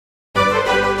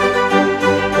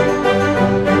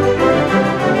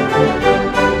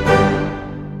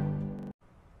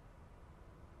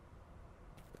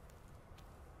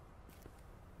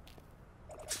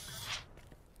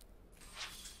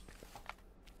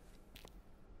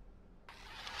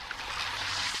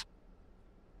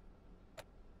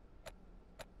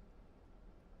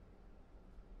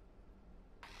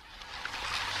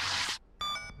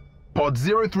Pod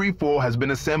 034 has been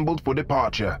assembled for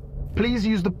departure. Please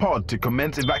use the pod to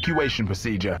commence evacuation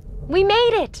procedure. We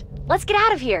made it! Let's get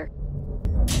out of here!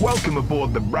 Welcome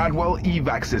aboard the Bradwell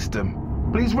evac system.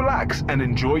 Please relax and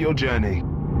enjoy your journey.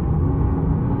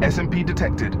 SMP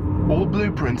detected. All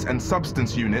blueprints and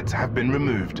substance units have been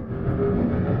removed.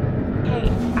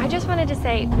 Hey, I just wanted to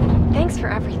say thanks for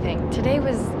everything. Today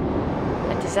was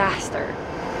a disaster.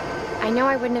 I know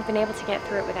I wouldn't have been able to get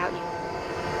through it without you.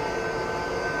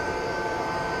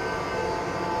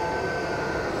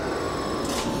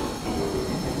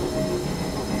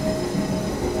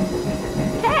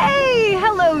 Hey!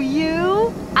 Hello,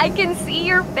 you! I can see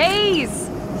your face!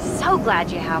 So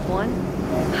glad you have one.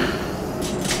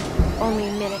 Only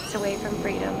minutes away from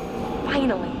freedom.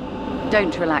 Finally.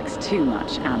 Don't relax too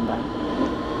much, Amber.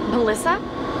 Melissa?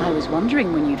 I was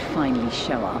wondering when you'd finally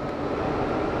show up.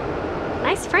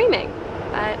 Nice framing,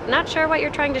 but not sure what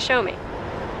you're trying to show me.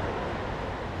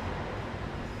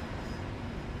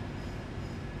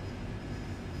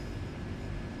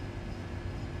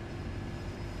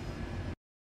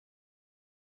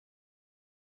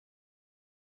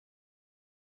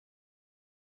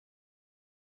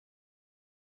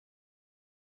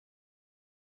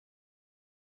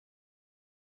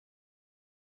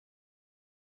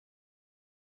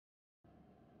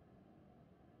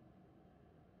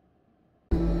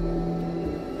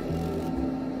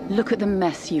 Look at the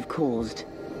mess you've caused.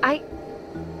 I...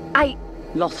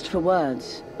 Lost for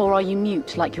words? Or are you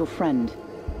mute like your friend?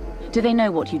 Do they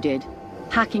know what you did?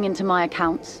 Hacking into my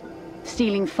accounts?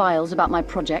 Stealing files about my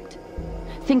project?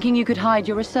 Thinking you could hide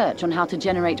your research on how to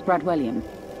generate Bradwellium?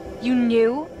 You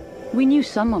knew? We knew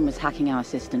someone was hacking our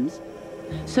systems.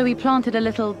 So we planted a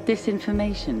little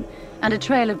disinformation and a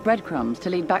trail of breadcrumbs to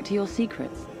lead back to your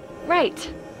secrets.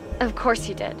 Right. Of course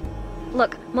you did.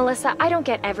 Look, Melissa, I don't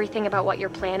get everything about what you're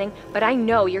planning, but I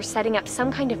know you're setting up some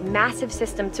kind of massive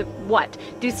system to, what?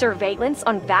 Do surveillance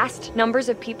on vast numbers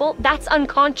of people? That's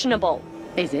unconscionable.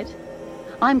 Is it?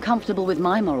 I'm comfortable with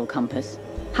my moral compass.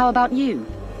 How about you?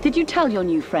 Did you tell your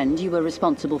new friend you were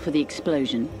responsible for the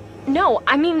explosion? No,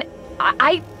 I mean,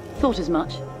 I... Thought as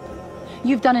much.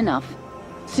 You've done enough.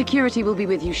 Security will be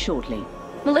with you shortly.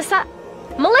 Melissa!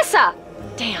 Melissa!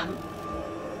 Damn.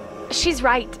 She's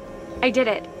right. I did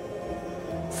it.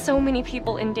 So many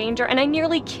people in danger, and I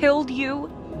nearly killed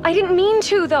you. I didn't mean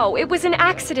to, though. It was an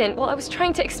accident while I was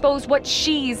trying to expose what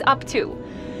she's up to.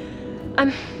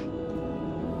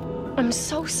 I'm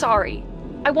so sorry.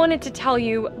 I wanted to tell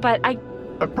you, but I...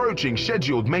 Approaching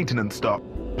scheduled maintenance stop.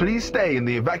 Please stay in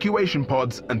the evacuation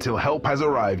pods until help has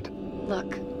arrived.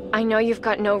 Look, I know you've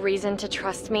got no reason to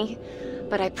trust me,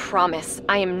 but I promise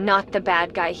I am not the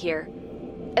bad guy here.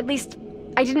 At least,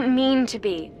 I didn't mean to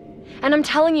be. And I'm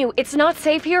telling you, it's not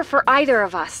safe here for either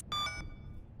of us.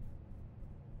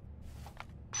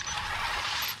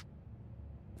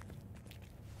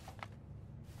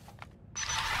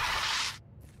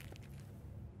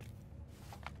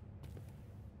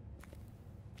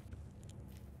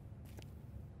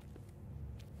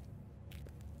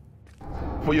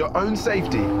 For your own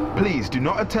safety, please do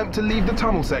not attempt to leave the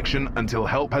tunnel section until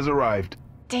help has arrived.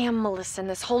 Damn, Melissa, and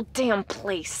this whole damn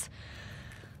place.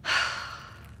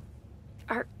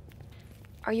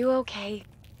 Are you okay?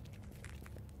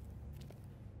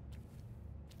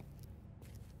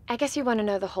 I guess you want to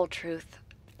know the whole truth.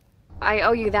 I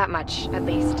owe you that much, at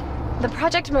least. The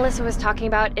project Melissa was talking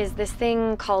about is this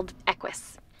thing called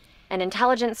Equus, an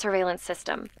intelligent surveillance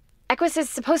system. Equus is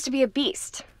supposed to be a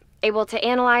beast, able to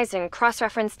analyze and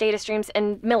cross-reference data streams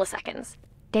in milliseconds.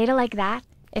 Data like that,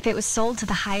 if it was sold to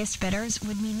the highest bidders,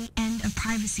 would mean the end of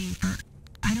privacy for,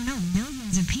 I don't know,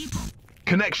 millions of people.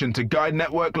 Connection to guide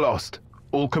network lost.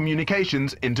 All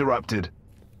communications interrupted.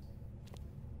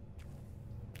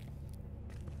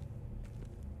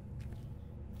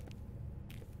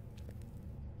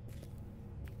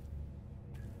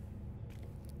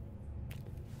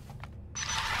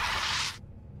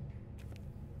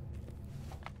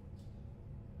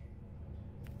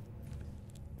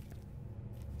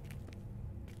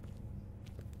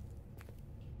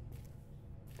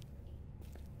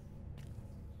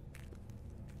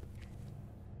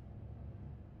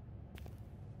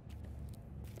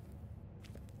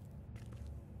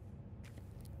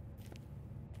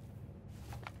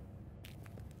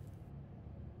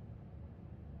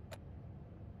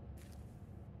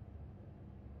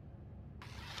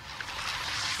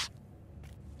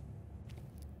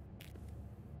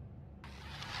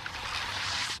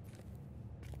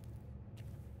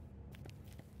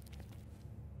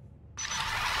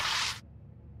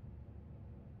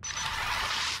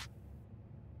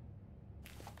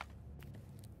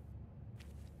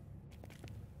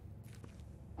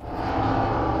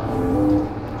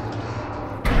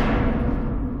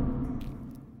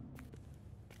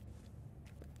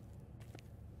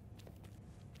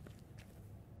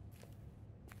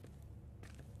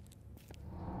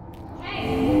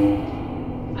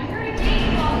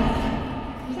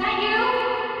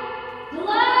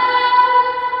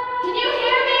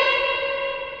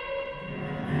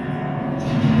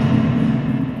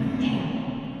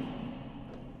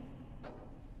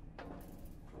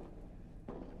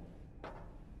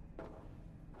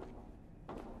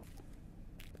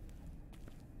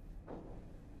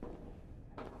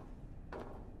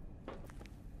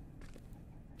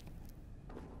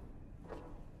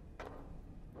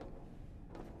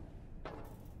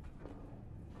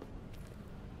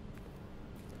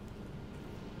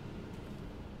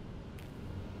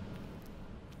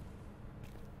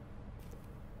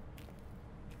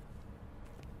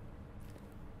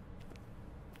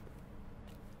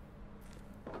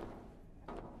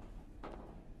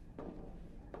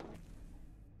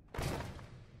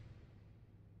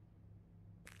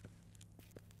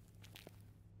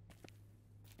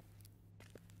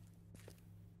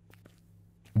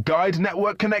 Guide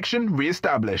network connection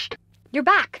reestablished. You're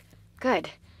back. Good.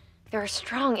 There are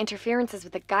strong interferences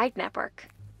with the guide network.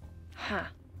 Huh.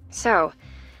 So,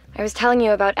 I was telling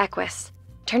you about Equus.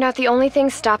 Turned out the only thing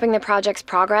stopping the project's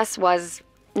progress was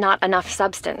not enough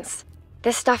substance.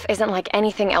 This stuff isn't like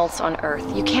anything else on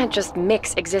Earth. You can't just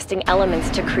mix existing elements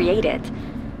to create it.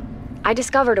 I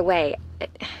discovered a way.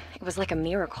 It was like a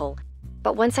miracle.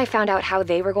 But once I found out how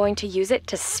they were going to use it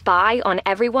to spy on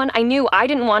everyone, I knew I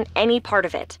didn't want any part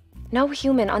of it. No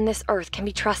human on this Earth can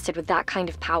be trusted with that kind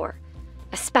of power.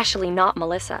 Especially not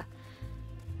Melissa.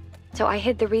 So I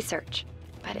hid the research.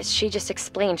 But as she just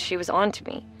explained, she was on to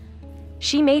me.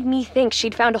 She made me think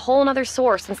she'd found a whole nother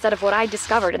source instead of what I'd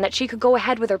discovered and that she could go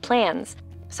ahead with her plans.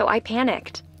 So I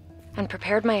panicked and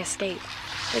prepared my escape.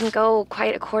 Didn't go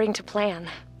quite according to plan.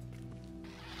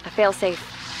 A failsafe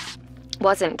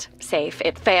wasn't safe.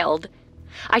 It failed.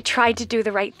 I tried to do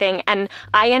the right thing and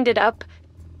I ended up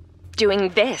doing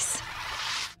this.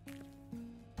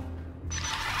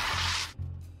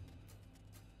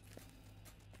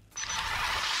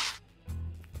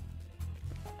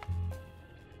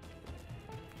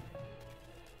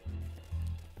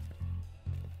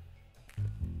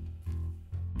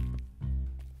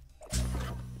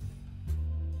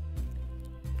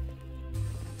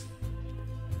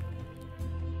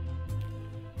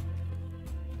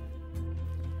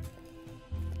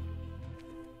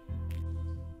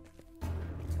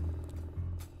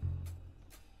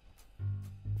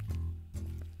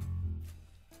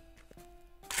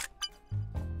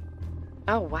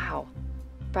 Oh, wow.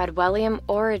 Bradwellium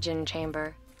origin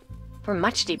chamber. We're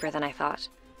much deeper than I thought.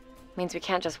 Means we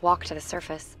can't just walk to the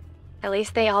surface. At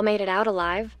least they all made it out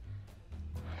alive.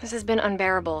 This has been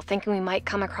unbearable, thinking we might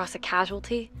come across a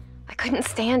casualty. I couldn't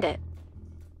stand it.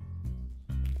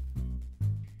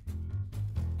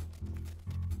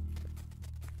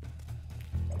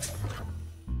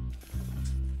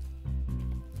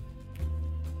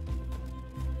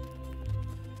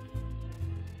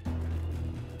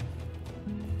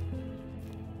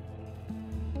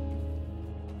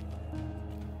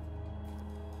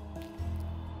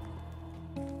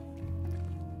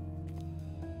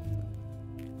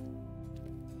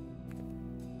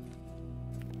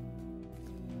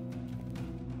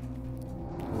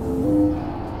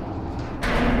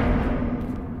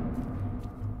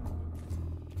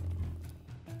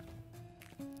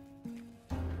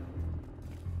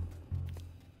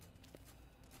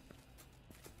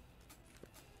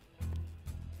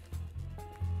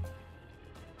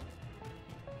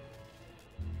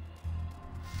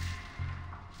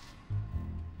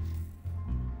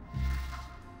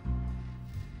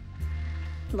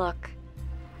 Look,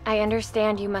 I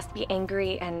understand you must be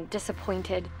angry and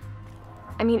disappointed.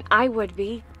 I mean, I would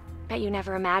be. Bet you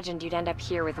never imagined you'd end up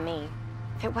here with me.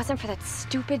 If it wasn't for that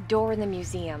stupid door in the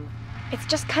museum, it's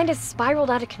just kind of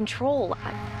spiraled out of control.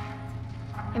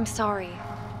 I'm sorry.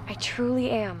 I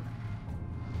truly am.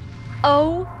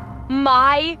 Oh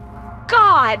my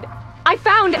God! I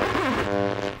found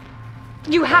it!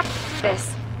 You have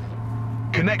this.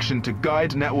 Connection to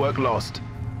guide network lost.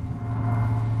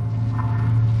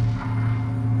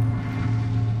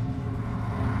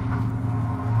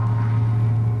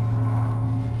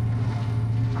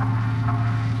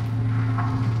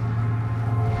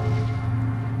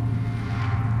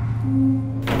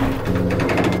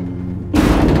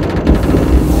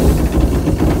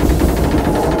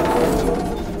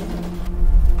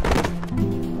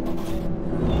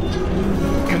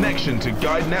 Connection to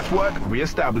guide network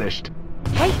reestablished.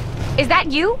 Hey, is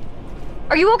that you?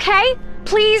 Are you okay?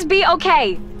 Please be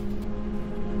okay.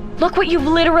 Look what you've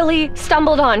literally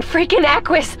stumbled on. Freaking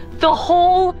Equus. The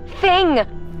whole thing.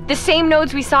 The same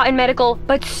nodes we saw in medical,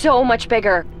 but so much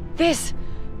bigger. This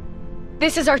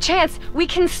is our chance. We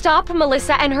can stop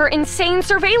Melissa and her insane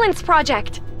surveillance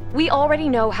project. We already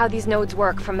know how these nodes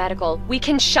work from medical. We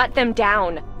can shut them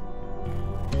down.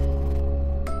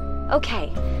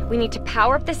 Okay, we need to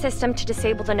power up the system to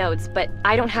disable the nodes, but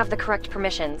I don't have the correct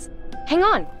permissions. Hang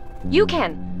on, you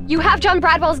can. You have John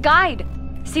Bradwell's guide.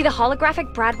 See the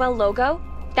holographic Bradwell logo?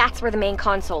 That's where the main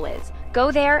console is.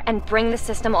 Go there and bring the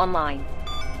system online.